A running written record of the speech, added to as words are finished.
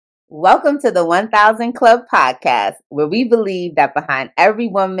Welcome to the 1000 Club podcast, where we believe that behind every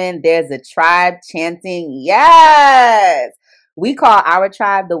woman, there's a tribe chanting, yes! We call our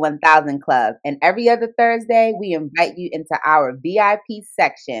tribe the 1000 Club, and every other Thursday, we invite you into our VIP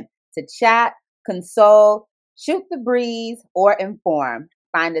section to chat, console, shoot the breeze, or inform.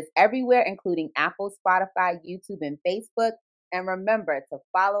 Find us everywhere, including Apple, Spotify, YouTube, and Facebook. And remember to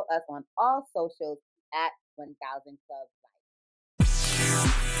follow us on all socials at 1000 Club.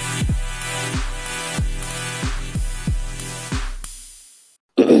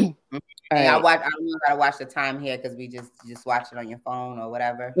 Hey, I don't know how to watch the time here because we just watch it on your phone or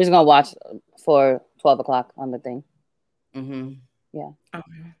whatever. We're just gonna watch for 12 o'clock on the thing. Mm-hmm. Yeah.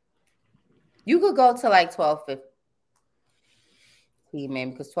 Okay. You could go to like 12:50,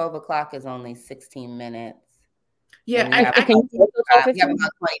 maybe, because 12 o'clock is only 16 minutes. Yeah, I can do about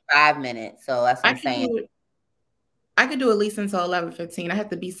 25 minutes, so that's what I'm saying. I could do at least until 11:15. I have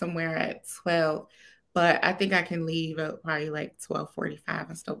to be somewhere at 12, but I think I can leave at probably like 12:45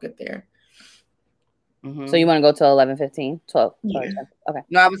 and still get there. Mm-hmm. So you want to go to 11:15, 12? Yeah. Okay.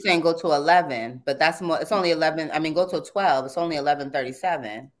 No, I was saying go to 11, but that's more. It's only 11. I mean, go to 12. It's only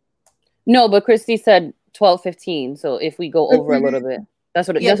 11:37. No, but Christy said 12:15. So if we go over a little bit, that's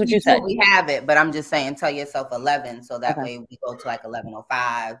what you said. We have it, but I'm just saying, tell yourself 11, so that way we go to like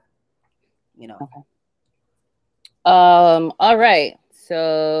 11:05. You know. Okay. All right.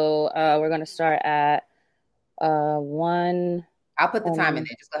 So we're gonna start at 1. I'll put the time in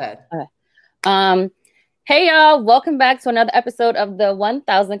there. Just go ahead. Okay. Hey y'all, welcome back to another episode of the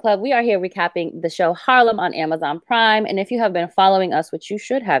 1000 Club. We are here recapping the show Harlem on Amazon Prime. And if you have been following us, which you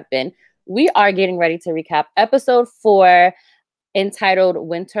should have been, we are getting ready to recap episode 4 entitled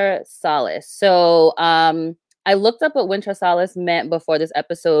Winter Solace. So I looked up what Winter Solace meant before this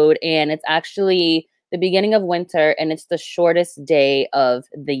episode, and it's actually the beginning of winter, and it's the shortest day of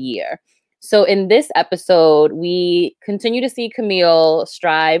the year. So in this episode, we continue to see Camille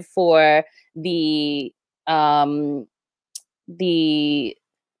strive for the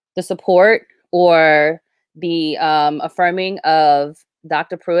support or the affirming of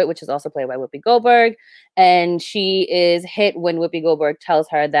Dr. Pruitt, which is also played by Whoopi Goldberg. And she is hit when Whoopi Goldberg tells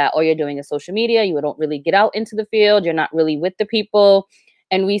her that all you're doing is social media. You don't really get out into the field. You're not really with the people.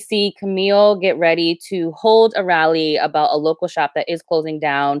 And we see Camille get ready to hold a rally about a local shop that is closing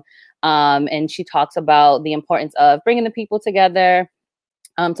down. And she talks about the importance of bringing the people together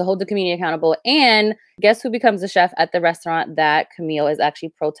to hold the community accountable. And guess who becomes the chef at the restaurant that Camille is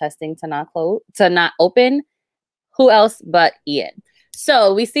actually protesting to not open? Who else but Ian?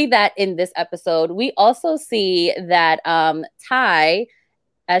 So we see that in this episode. We also see that Ty,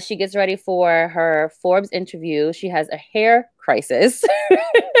 as she gets ready for her Forbes interview, she has a hair crisis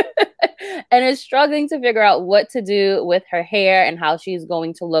and is struggling to figure out what to do with her hair and how she's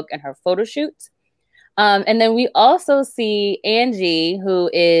going to look in her photo shoot. And then we also see Angie,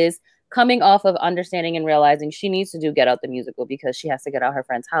 who is coming off of understanding and realizing she needs to do Get Out the musical because she has to get out her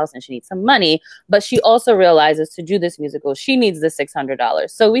friend's house and she needs some money. But she also realizes to do this musical, she needs the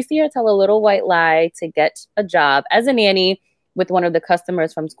 $600. So we see her tell a little white lie to get a job as a nanny with one of the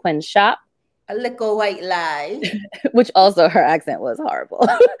customers from Quinn's shop. A little white lie. Which also her accent was horrible.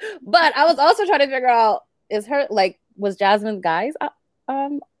 But I was also trying to figure out, was Jasmine's guys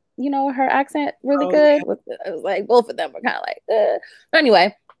her accent really good? Yeah. It was like both of them were kind of like, But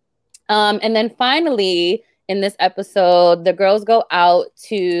anyway, and then finally in this episode, the girls go out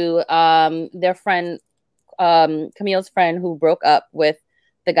to their friend, Camille's friend, who broke up with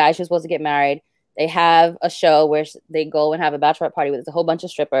the guy she was supposed to get married. They have a show where they go and have a bachelorette party with a whole bunch of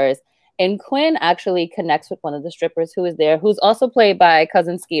strippers. And Quinn actually connects with one of the strippers who is there, who's also played by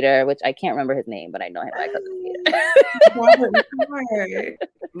Cousin Skeeter, which I can't remember his name, but I know him by Cousin Skeeter.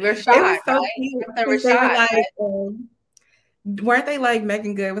 Rashad, so cute. Weren't they like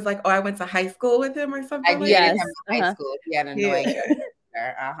Megan Good was like, oh, I went to high school with him or something? Yes. High school. He had an annoying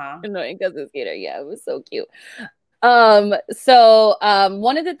annoying Cousin Skeeter. Yeah, it was so cute. So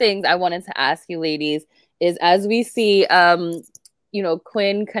one of the things I wanted to ask you ladies is, as we see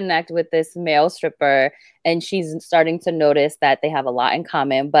Quinn connect with this male stripper, and she's starting to notice that they have a lot in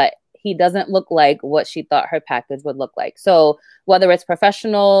common, but he doesn't look like what she thought her package would look like. So whether it's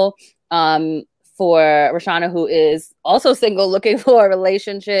professional, for Roshana, who is also single looking for a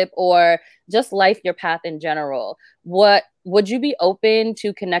relationship, or just life, your path in general, what would you be open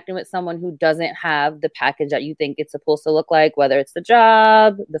to connecting with someone who doesn't have the package that you think it's supposed to look like, whether it's the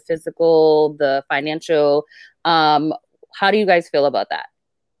job, the physical, the financial? How do you guys feel about that?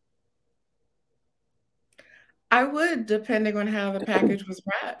 I would, depending on how the package was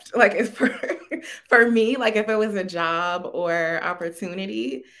wrapped. Like, for me, like if it was a job or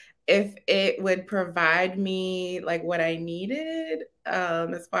opportunity, if it would provide me like what I needed,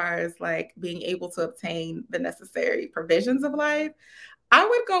 as far as like being able to obtain the necessary provisions of life, I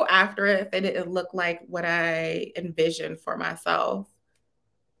would go after it if it didn't look like what I envisioned for myself.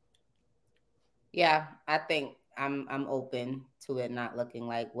 Yeah, I think I'm open to it not looking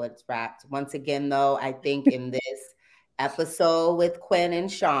like what's wrapped. Once again, though, I think in this episode with Quinn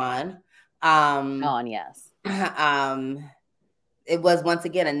and Sean, Yes. It was once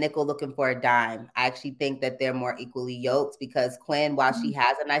again a nickel looking for a dime. I actually think that they're more equally yoked because Quinn, while she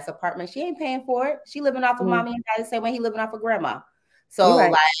has a nice apartment, she ain't paying for it. She living off of mommy and daddy the same way he living off of grandma. So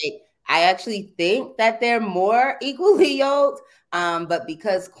right. like I actually think that they're more equally yoked. But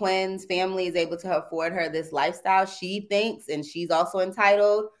because Quinn's family is able to afford her this lifestyle, she thinks, and she's also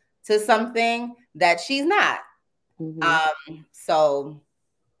entitled to something that she's not. So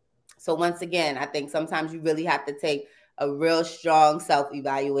once again, I think sometimes you really have to take a real strong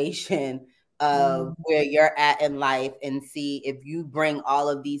self-evaluation of where you're at in life and see if you bring all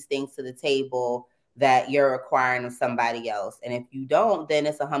of these things to the table that you're requiring of somebody else. And if you don't, then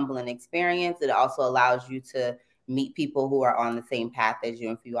it's a humbling experience. It also allows you to meet people who are on the same path as you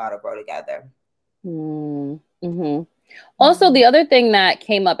and for you all to grow together. Also, the other thing that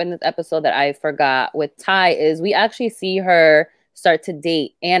came up in this episode that I forgot with Ty is we actually see her start to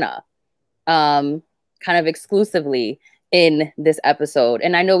date Anna, kind of exclusively in this episode.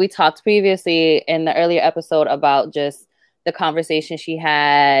 And I know we talked previously in the earlier episode about just the conversation she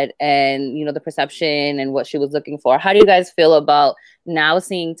had and, you know, the perception and what she was looking for. How do you guys feel about now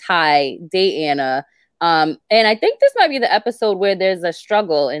seeing Ty date Anna? And I think this might be the episode where there's a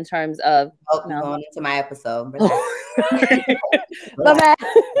struggle in terms of going into my episode.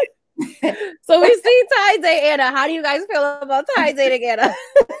 So we see Ty date Anna. How do you guys feel about Ty dating Anna?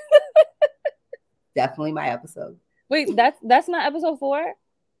 Definitely my episode. Wait, that's not episode 4?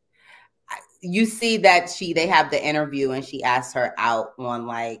 You see that they have the interview and she asks her out on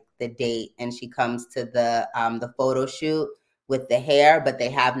like the date, and she comes to the photo shoot with the hair, but they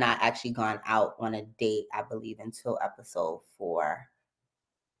have not actually gone out on a date, I believe, until episode 4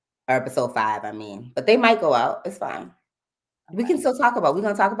 or episode 5. I mean, but they might go out. It's fine. Okay. We can still talk about. We're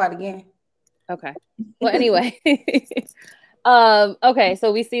gonna talk about it again. Okay. Well, anyway. Okay,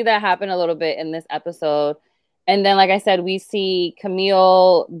 so we see that happen a little bit in this episode. And then, like I said, we see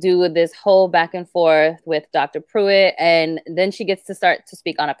Camille do this whole back and forth with Dr. Pruitt. And then she gets to start to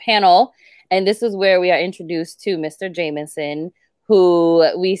speak on a panel. And this is where we are introduced to Mr. Jameson, who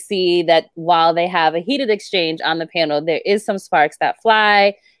we see that while they have a heated exchange on the panel, there is some sparks that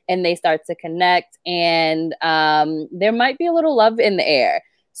fly and they start to connect. And there might be a little love in the air.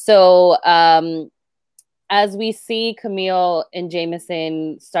 So as we see Camille and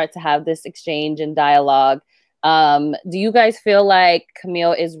Jameson start to have this exchange and dialogue, do you guys feel like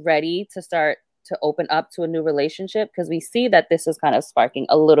Camille is ready to start to open up to a new relationship? Because we see that this is kind of sparking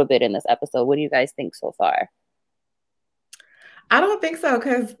a little bit in this episode. What do you guys think so far? I don't think so,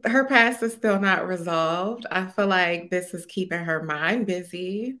 because her past is still not resolved. I feel like this is keeping her mind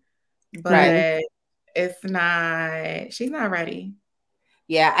busy, but it's not, she's not ready.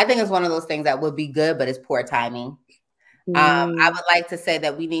 Yeah, I think it's one of those things that would be good, but it's poor timing. I would like to say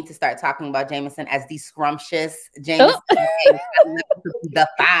that we need to start talking about Jameson as the scrumptious Jameson, the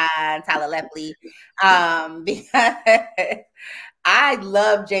fine Tyler Lepley, because I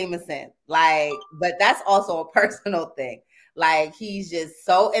love Jameson, like, but that's also a personal thing. Like, he's just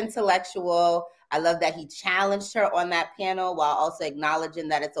so intellectual. I love that he challenged her on that panel while also acknowledging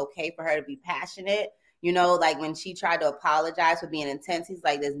that it's okay for her to be passionate. You know, like when she tried to apologize for being intense, he's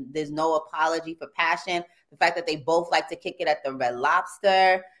like, there's no apology for passion. The fact that they both like to kick it at the Red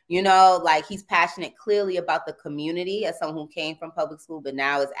Lobster, you know, like he's passionate clearly about the community as someone who came from public school, but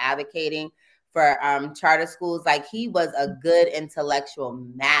now is advocating for charter schools. Like, he was a good intellectual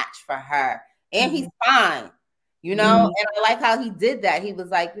match for her. And he's fine, you know, and I like how he did that. He was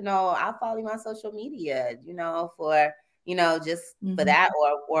like, you know, I'll follow you on social media, you know, for, you know, just for that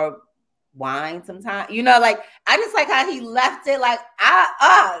or wine sometime, you know, like I just like how he left it like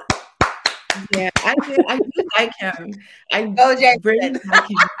yeah, I do like him. I go really like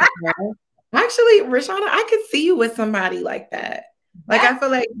him. Actually, Rashana, I could see you with somebody like that. Like, I feel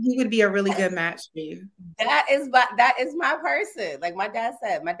like he would be a really good match for you. That is my person. Like my dad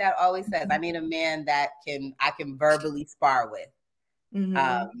always says, I need a man that I can verbally spar with.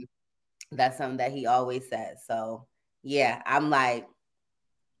 That's something that he always says. So yeah, I'm like,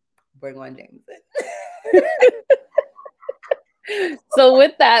 bring on Jameson. So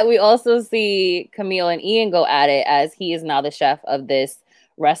with that, we also see Camille and Ian go at it, as he is now the chef of this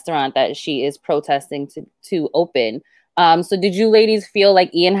restaurant that she is protesting to open. So did you ladies feel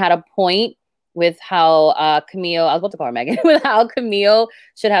like Ian had a point with how Camille, I was about to call her Megan, with how Camille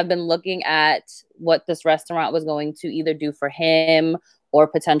should have been looking at what this restaurant was going to either do for him or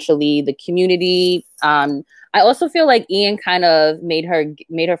potentially the community? I also feel like Ian kind of made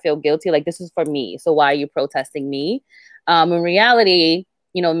her feel guilty. Like, this is for me, so why are you protesting me? In reality,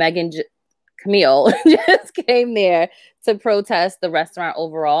 you know, Camille just came there to protest the restaurant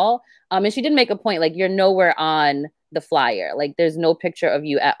overall. And she did make a point, like, you're nowhere on the flyer. Like, there's no picture of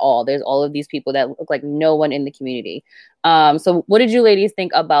you at all. There's all of these people that look like no one in the community. So what did you ladies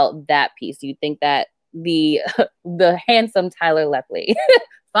think about that piece? Do you think that the handsome Tyler Lepley,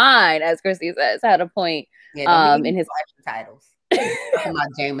 fine, as Christy says, had a point in his titles? Talking about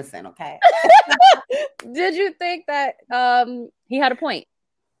Jameson, okay? Did you think that he had a point?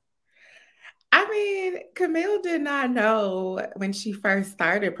 I mean, Camille did not know when she first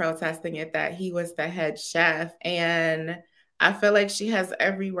started protesting it that he was the head chef. And I feel like she has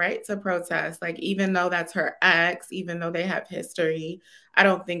every right to protest. Like, even though that's her ex, even though they have history, I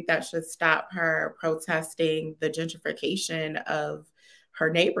don't think that should stop her protesting the gentrification of her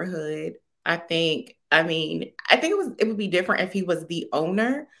neighborhood. I mean, it would be different if he was the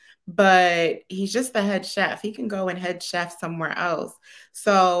owner, but he's just the head chef. He can go and head chef somewhere else.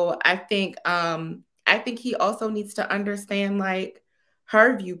 So I think he also needs to understand like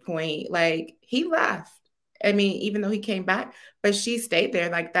her viewpoint. Like, he left. I mean, even though he came back, but she stayed there.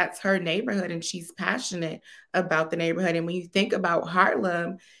 Like, that's her neighborhood and she's passionate about the neighborhood. And when you think about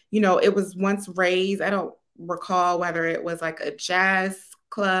Harlem, you know, it was once raised. I don't recall whether it was like a jazz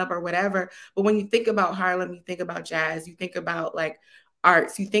club or whatever, but when you think about Harlem, you think about jazz, you think about like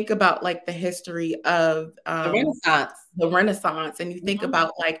arts, you think about like the history of the Renaissance, and you think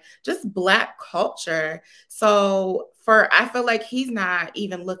about like just Black culture. So I feel like he's not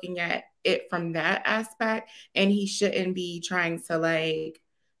even looking at it from that aspect, and he shouldn't be trying to like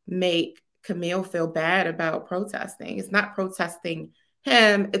make Camille feel bad about protesting. It's not protesting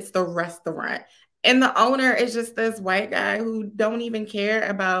him, it's the restaurant. And the owner is just this white guy who don't even care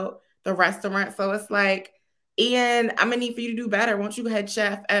about the restaurant. So it's like, Ian, I'm gonna need for you to do better. Won't you head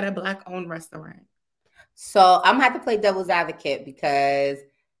chef at a Black owned restaurant? So I'm gonna have to play devil's advocate, because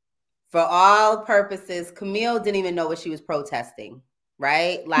for all purposes, Camille didn't even know what she was protesting,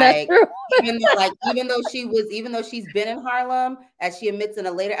 right? Like, even though she's been in Harlem, as she admits in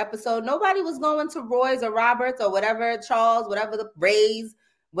a later episode, nobody was going to Roy's or Roberts or whatever, Charles, whatever, the Rays,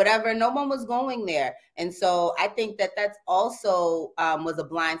 whatever. No one was going there. And so I think that that's also was a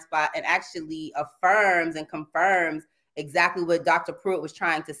blind spot, and actually affirms and confirms exactly what Dr. Pruitt was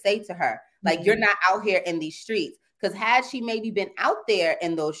trying to say to her. Like, you're not out here in these streets. Because had she maybe been out there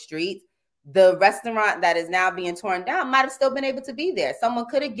in those streets, the restaurant that is now being torn down might have still been able to be there. Someone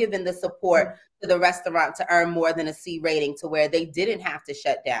could have given the support to the restaurant to earn more than a C rating to where they didn't have to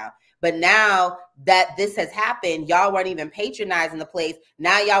shut down. But now that this has happened, y'all weren't even patronizing the place.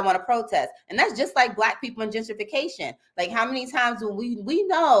 Now y'all want to protest. And that's just like Black people and gentrification. Like, how many times when we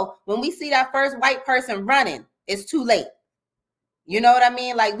know when we see that first white person running, it's too late. You know what I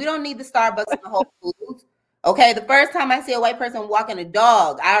mean? Like, we don't need the Starbucks and the Whole Foods. Okay, the first time I see a white person walking a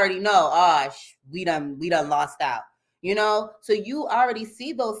dog, I already know, we done lost out. You know, so you already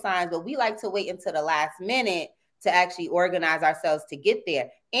see those signs, but we like to wait until the last minute to actually organize ourselves to get there.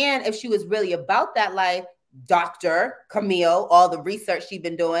 And if she was really about that life, Dr. Camille, all the research she'd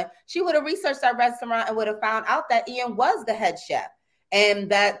been doing, she would have researched that restaurant and would have found out that Ian was the head chef. And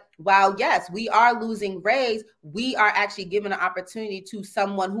that while, yes, we are losing Rays, we are actually giving an opportunity to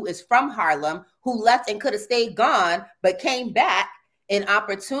someone who is from Harlem, who left and could have stayed gone, but came back, an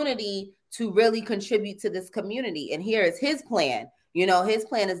opportunity to really contribute to this community. And here is his plan. You know, his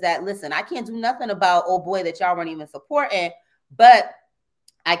plan is that, listen, I can't do nothing about old boy that y'all weren't even supporting, but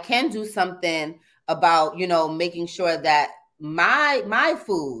I can do something about, you know, making sure that my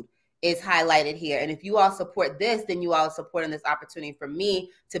food is highlighted here. And if you all support this, then you all are supporting this opportunity for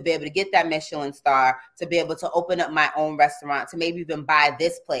me to be able to get that Michelin star, to be able to open up my own restaurant, to maybe even buy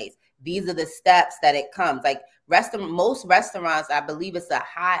this place. These are the steps that it comes. Like, most restaurants, I believe it's a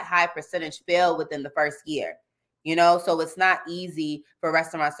high percentage fail within the first year. You know, so it's not easy for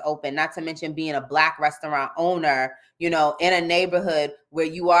restaurants to open, not to mention being a Black restaurant owner, you know, in a neighborhood where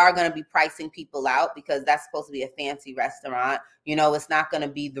you are going to be pricing people out, because that's supposed to be a fancy restaurant. You know, it's not going to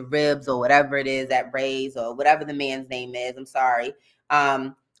be the Ribs or whatever it is at Ray's or whatever the man's name is. I'm sorry.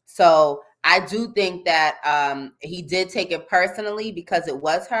 So I do think that he did take it personally because it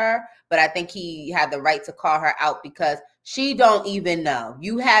was her, but I think he had the right to call her out because she don't even know.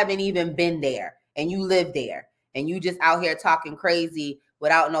 You haven't even been there and you live there. And you just out here talking crazy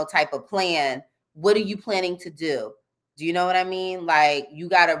without no type of plan. What are you planning to do? Do you know what I mean? Like, you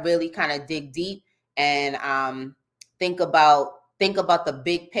got to really kind of dig deep and think about the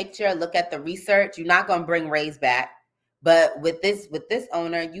big picture. Look at the research. You're not going to bring Rays back, but with this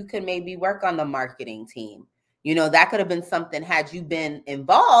owner, you could maybe work on the marketing team. You know, that could have been something, had you been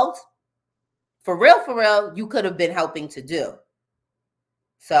involved for real, you could have been helping to do.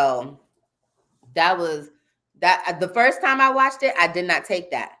 So that was that. The first time I watched it, I did not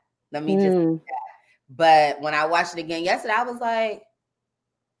take that. Let me just say that. But when I watched it again yesterday, I was like,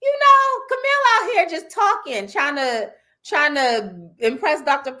 you know, Camille out here just talking, trying to impress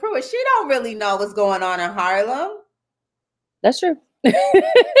Dr. Pruitt. She don't really know what's going on in Harlem. That's true.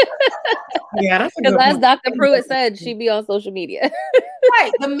 Yeah, that's because as Dr. Pruitt said, she be on social media.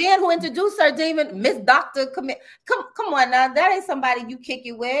 Right. The man who introduced her didn't even Miss Dr. Camille. Come on now. That ain't somebody you kick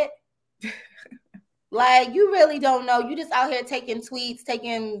it with. Like, you really don't know. You just out here taking tweets,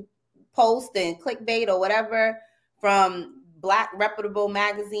 taking posts and clickbait or whatever from Black reputable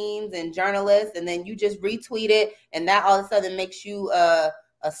magazines and journalists, and then you just retweet it, and that all of a sudden makes you a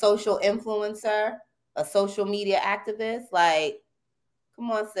social influencer, a social media activist. Like,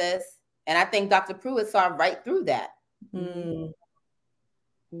 come on, sis. And I think Dr. Pruitt saw right through that. Mm-hmm.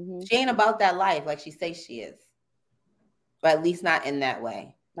 She ain't about that life like she says she is, but at least not in that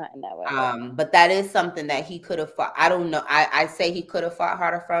way. Not in that way. But that is something that he could have fought. I don't know. I say he could have fought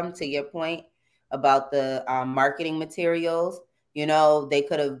harder from, to your point about the marketing materials. You know,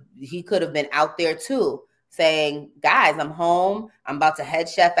 he could have been out there too, saying, guys, I'm home. I'm about to head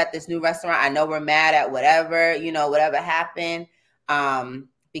chef at this new restaurant. I know we're mad at whatever, you know, whatever happened.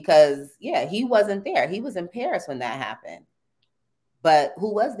 Because yeah, he wasn't there. He was in Paris when that happened. But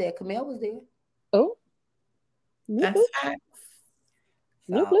who was there? Camille was there. Oh, that's facts.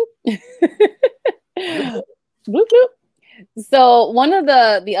 Bloop, bloop. Bloop, bloop. So one of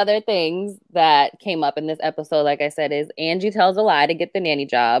the other things that came up in this episode, like I said, is Angie tells a lie to get the nanny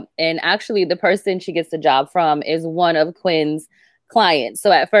job. And actually the person she gets the job from is one of Quinn's clients.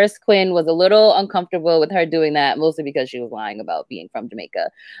 So at first, Quinn was a little uncomfortable with her doing that, mostly because she was lying about being from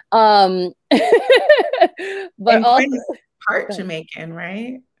Jamaica. But and also part Jamaican,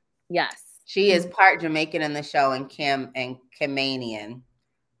 right? Yes. She is part Jamaican in the show and Caymanian.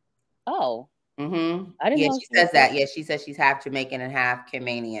 Oh. Mm-hmm. I didn't know she says that. Yeah, she says she's half Jamaican and half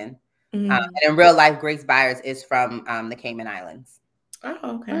Caymanian. Mm-hmm. And in real life, Grace Byers is from the Cayman Islands. Oh,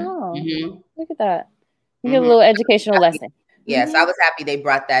 okay. Oh, mm-hmm. Look at that. You get a little educational lesson. Yes, I was happy they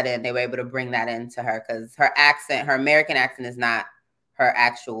brought that in. They were able to bring that into her because her accent, her American accent, is not her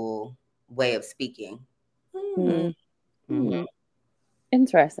actual way of speaking. Mm-hmm. Mm-hmm.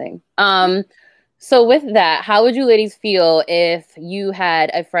 Interesting. So with that, how would you ladies feel if you had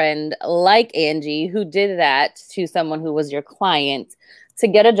a friend like Angie who did that to someone who was your client to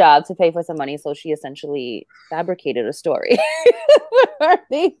get a job to pay for some money? So she essentially fabricated a story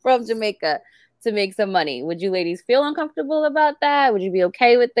from Jamaica to make some money. Would you ladies feel uncomfortable about that? Would you be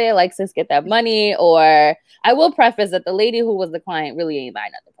okay with it? Like, sis, get that money? Or I will preface that the lady who was the client really ain't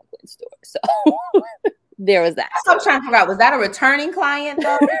buying nothing from Quinn's store. So there was that. That's what I'm trying to figure out. Was that a returning client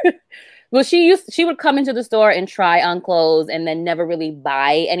though? Well, she would come into the store and try on clothes and then never really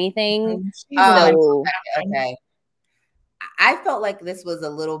buy anything. Oh, okay. I felt like this was a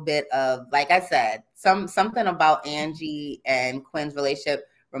little bit of, like I said, something about Angie and Quinn's relationship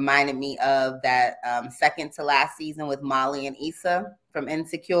reminded me of that second to last season with Molly and Issa from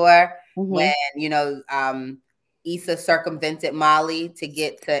Insecure, when, you know, Issa circumvented Molly to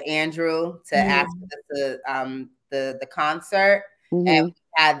get to Andrew to ask the concert. And we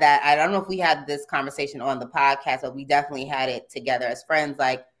had that. I don't know if we had this conversation on the podcast, but we definitely had it together as friends.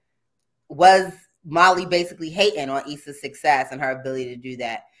 Like, was Molly basically hating on Issa's success and her ability to do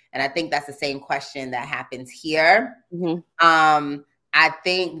that? And I think that's the same question that happens here. I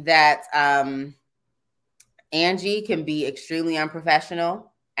think that Angie can be extremely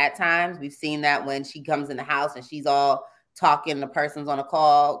unprofessional at times. We've seen that when she comes in the house and she's all talking, the person's on a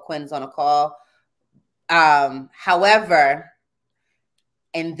call, Quinn's on a call. However,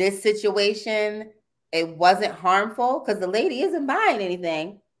 in this situation, it wasn't harmful because the lady isn't buying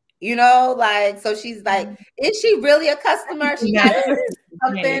anything, you know, like, so she's like, is she really a customer? She got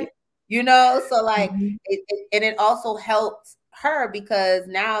something, you know? So like, it also helps her because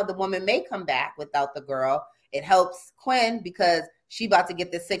now the woman may come back without the girl. It helps Quinn because she about to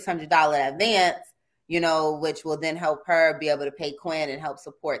get this $600 advance, you know, which will then help her be able to pay Quinn and help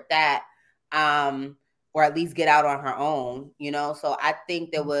support that. Or at least get out on her own, you know? So I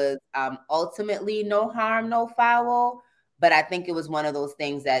think there was ultimately no harm, no foul, but I think it was one of those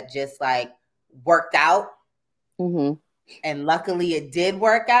things that just like worked out. And luckily it did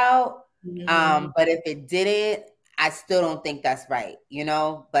work out. But if it didn't, I still don't think that's right, you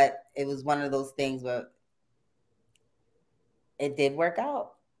know, but it was one of those things where it did work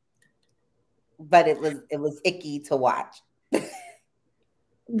out, but it was icky to watch.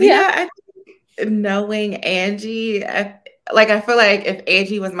 Yeah, I think knowing Angie, I feel like if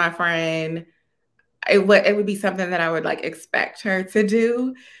Angie was my friend, it would be something that I would like expect her to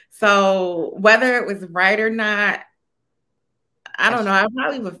do. So whether it was right or not, I don't know. I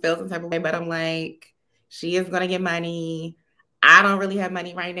probably would feel some type of way, but I'm like, she is gonna get money. I don't really have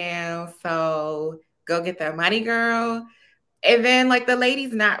money right now, so go get that money, girl. And then like the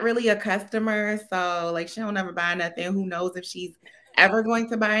lady's not really a customer, so like she don't ever buy nothing. Who knows if she's ever going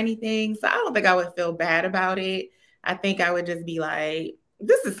to buy anything? So I don't think I would feel bad about it. I think I would just be like,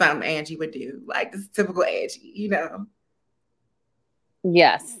 this is something Angie would do. Like this is typical Angie, you know.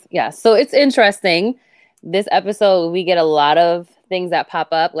 Yes, yes. So it's interesting. This episode, we get a lot of things that pop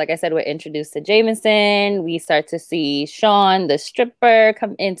up. Like I said, we're introduced to Jameson. We start to see Sean, the stripper,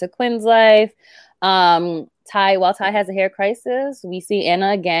 come into Quinn's life. While Ty has a hair crisis, we see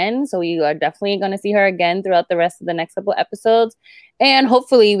Anna again. So we are definitely going to see her again throughout the rest of the next couple episodes. And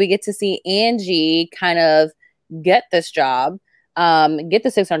hopefully we get to see Angie kind of get this job, get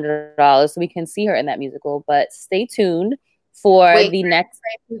the $600 so we can see her in that musical. But stay tuned for the next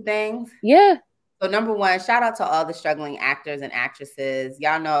two things. Yeah. So number one, shout out to all the struggling actors and actresses.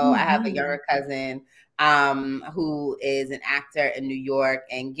 Y'all know I have a younger cousin who is an actor in New York,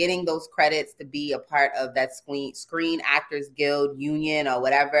 and getting those credits to be a part of that Screen Actors Guild union or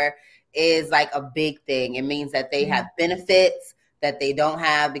whatever is like a big thing. It means that they have benefits that they don't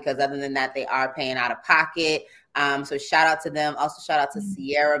have, because other than that, they are paying out of pocket. So shout out to them. Also shout out to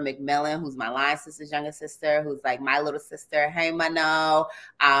Sierra McMillan, who's my line sister's younger sister, who's like my little sister. Hey, Mano.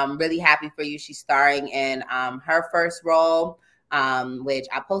 I'm really happy for you. She's starring in her first role, which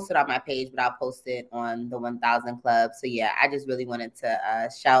I posted on my page, but I'll post it on the 1000 Club. So yeah, I just really wanted to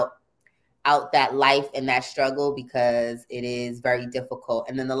shout out that life and that struggle, because it is very difficult.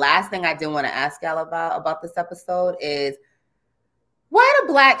 And then the last thing I did want to ask y'all about this episode is, why do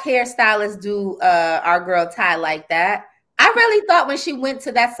Black hairstylists do our girl Ty like that? I really thought when she went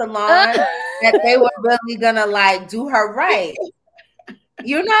to that salon that they were really gonna like do her right,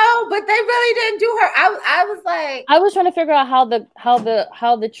 you know, but they really didn't do her. I was like, I was trying to figure out how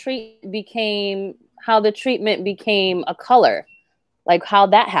the treatment became a color, like how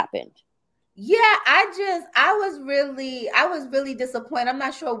that happened. Yeah, I was really disappointed. I'm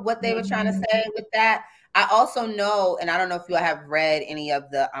not sure what they were trying to say with that. I also know, and I don't know if you have read any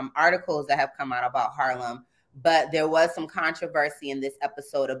of the articles that have come out about Harlem, but there was some controversy in this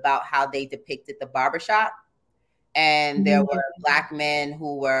episode about how they depicted the barbershop. And there were Black men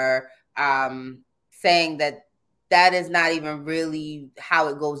who were saying that is not even really how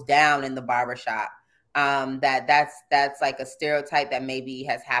it goes down in the barbershop. That's like a stereotype that maybe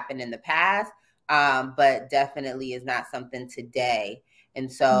has happened in the past, but definitely is not something today. And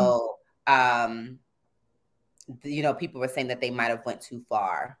so, you know, people were saying that they might have went too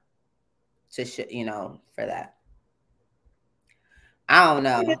far to, for that. I don't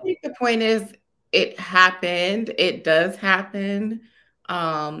know. I think the point is, it happened. It does happen.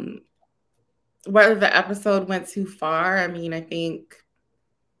 Whether the episode went too far, I mean, I think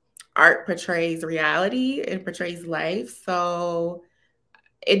art portrays reality, it portrays life. So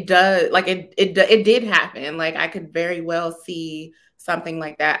it does, like it did happen. Like I could very well see something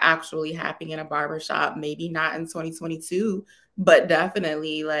like that actually happening in a barbershop, maybe not in 2022, but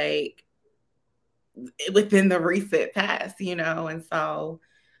definitely like within the recent past, you know? And so,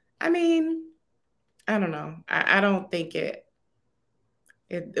 I mean, I don't know. I don't think it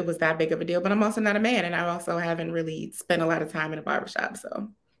was that big of a deal, but I'm also not a man, and I also haven't really spent a lot of time in a barbershop. So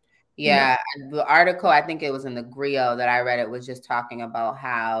yeah, the article, I think it was in the Griot that I read, it was just talking about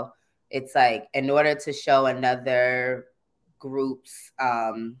how it's like, in order to show another group's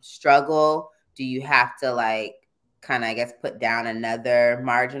struggle, do you have to like kind of, I guess, put down another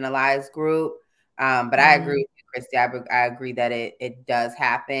marginalized group? But I agree with you, Christy. I agree that it does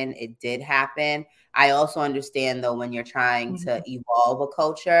happen. It did happen. I also understand, though, when you're trying to evolve a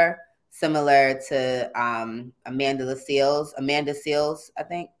culture, similar to Amanda Seales, I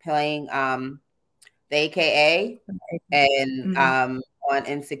think, playing the AKA, and on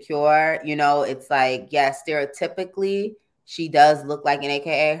Insecure, you know, it's like, yeah, stereotypically, she does look like an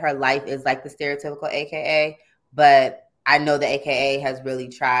AKA. Her life is like the stereotypical AKA, but I know the AKA has really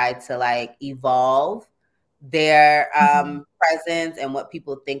tried to like evolve their presence and what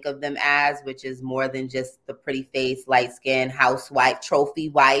people think of them as, which is more than just the pretty face, light skin, housewife, trophy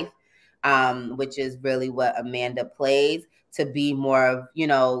wife, which is really what Amanda plays. to be more of, you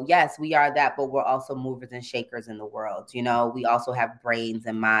know, yes, we are that, but we're also movers and shakers in the world. You know, we also have brains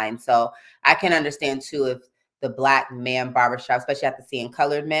and minds. So I can understand too if the Black man barbershop, especially after seeing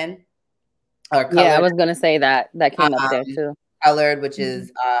Colored Men or Colored. Yeah, I was gonna say that came up there too. Colored, which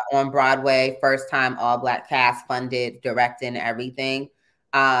is on Broadway, first time all Black cast, funded, directing, everything.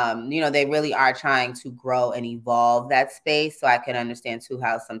 You know, they really are trying to grow and evolve that space. So I can understand too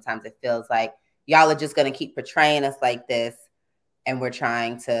how sometimes it feels like y'all are just going to keep portraying us like this and we're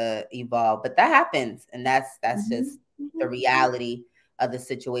trying to evolve. But that happens. And that's just the reality of the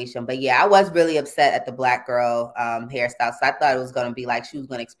situation. But yeah, I was really upset at the Black girl hairstyle. So I thought it was going to be like she was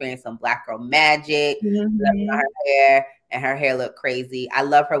going to experience some Black girl magic, her hair, and her hair looked crazy. I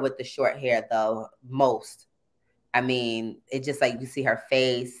love her with the short hair though, most. I mean, it just like you see her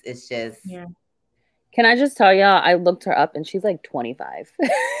face. It's just. Yeah. Can I just tell y'all, I looked her up and she's like 25.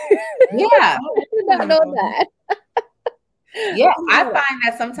 Yeah. I did not know that. Yeah, I find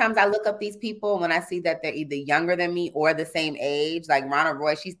that sometimes I look up these people when I see that they're either younger than me or the same age. Like Ronna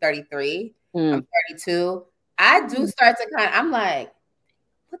Roy, she's 33. I'm 32. I do start to I'm like,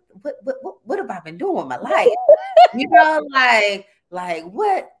 what have I been doing with my life? You know, like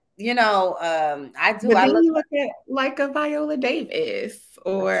what? You know, I do. But I then you look at like a Viola Davis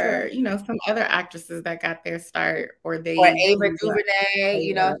or, you know, some other actresses that got their start or Ava DuVernay,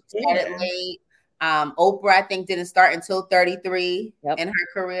 you know, started late. Oprah, I think, didn't start until 33 in her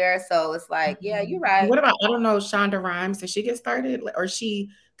career. So it's like, yeah, you're right. What about, I don't know, Shonda Rhimes? Did she get started or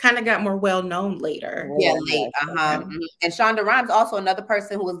she kind of got more well-known later? Yeah, late. And Shonda Rhimes, also another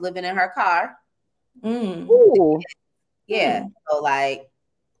person who was living in her car. Ooh. Yeah. So like.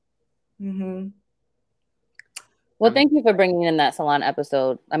 Well, thank you for bringing in that salon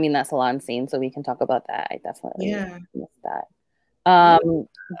episode. I mean, that salon scene, so we can talk about that. I definitely missed that.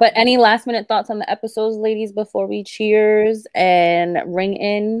 But any last minute thoughts on the episodes, ladies, before we cheers and ring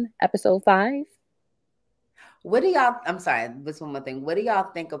in episode 5? What do y'all, I'm sorry, this one more thing. What do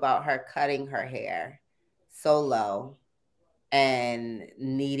y'all think about her cutting her hair so low and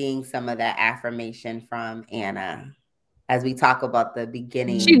needing some of that affirmation from Anna as we talk about the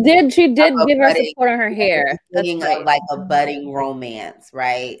beginning? She did give her support on her hair. Beginning of like a budding romance,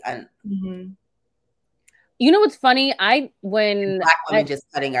 right? You know what's funny? When Black women just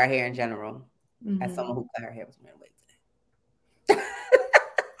cutting our hair in general. As someone who cut her hair was wearing wig today.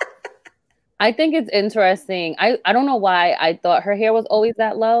 I think it's interesting. I don't know why I thought her hair was always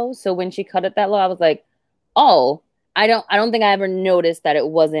that low. So when she cut it that low, I was like, oh, I don't think I ever noticed that it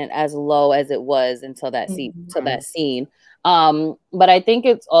wasn't as low as it was until that scene. But I think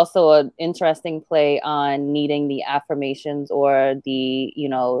it's also an interesting play on needing the affirmations or the, you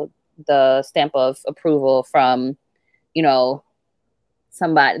know, the stamp of approval from, you know,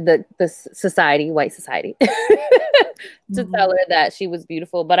 somebody, the society, white society, to tell her that she was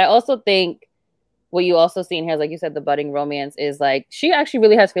beautiful. But I also think what you also see in here is, like you said, the budding romance is like, she actually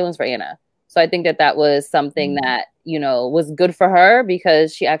really has feelings for Anna. So I think that was something that, you know, was good for her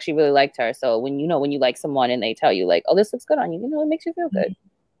because she actually really liked her. So when you like someone and they tell you like, oh, this looks good on you, you know, it makes you feel good.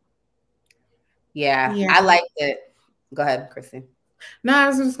 Yeah. I liked it. Go ahead, Chrissy. No, I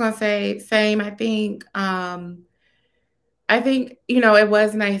was just going to say same. I think, you know, it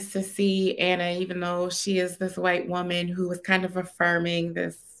was nice to see Anna, even though she is this white woman who was kind of affirming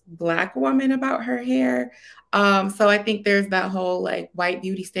this Black woman about her hair. So I think there's that whole like white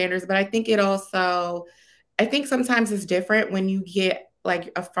beauty standards, but I think sometimes it's different when you get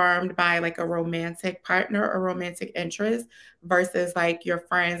like affirmed by like a romantic partner or romantic interest versus like your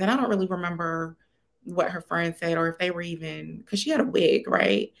friends. And I don't really remember what her friends said or if they were even, because she had a wig,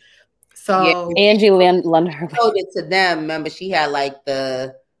 right? So Angie lent her showed it to them. Remember, she had like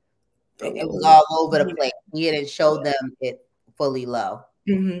it was all over the place. He didn't show them it fully low.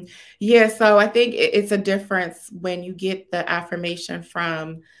 Yeah, so I think it's a difference when you get the affirmation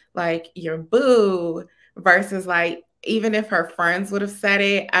from like your boo versus like, even if her friends would have said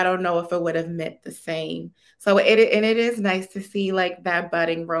it, I don't know if it would have meant the same. So it is nice to see like that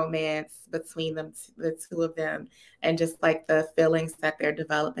budding romance between them, the two of them, and just like the feelings that they're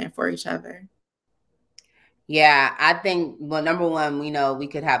developing for each other. Yeah, I think, well, number one, we know we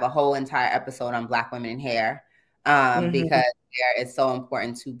could have a whole entire episode on Black women in hair because hair is so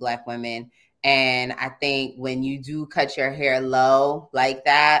important to Black women. And I think when you do cut your hair low like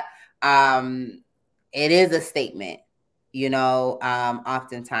that, it is a statement, you know,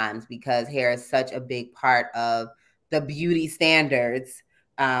 oftentimes, because hair is such a big part of the beauty standards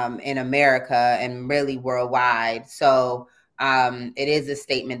in America and really worldwide. So it is a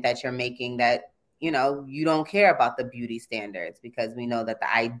statement that you're making that, you know, you don't care about the beauty standards, because we know that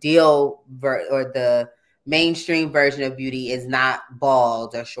the ideal or mainstream version of beauty is not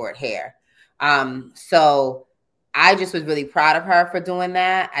bald or short hair. So I just was really proud of her for doing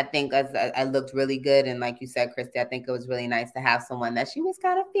that. I think I looked really good. And like you said, Christy, I think it was really nice to have someone that she was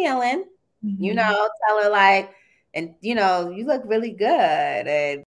kind of feeling, you know, tell her like, and you know, you look really good. And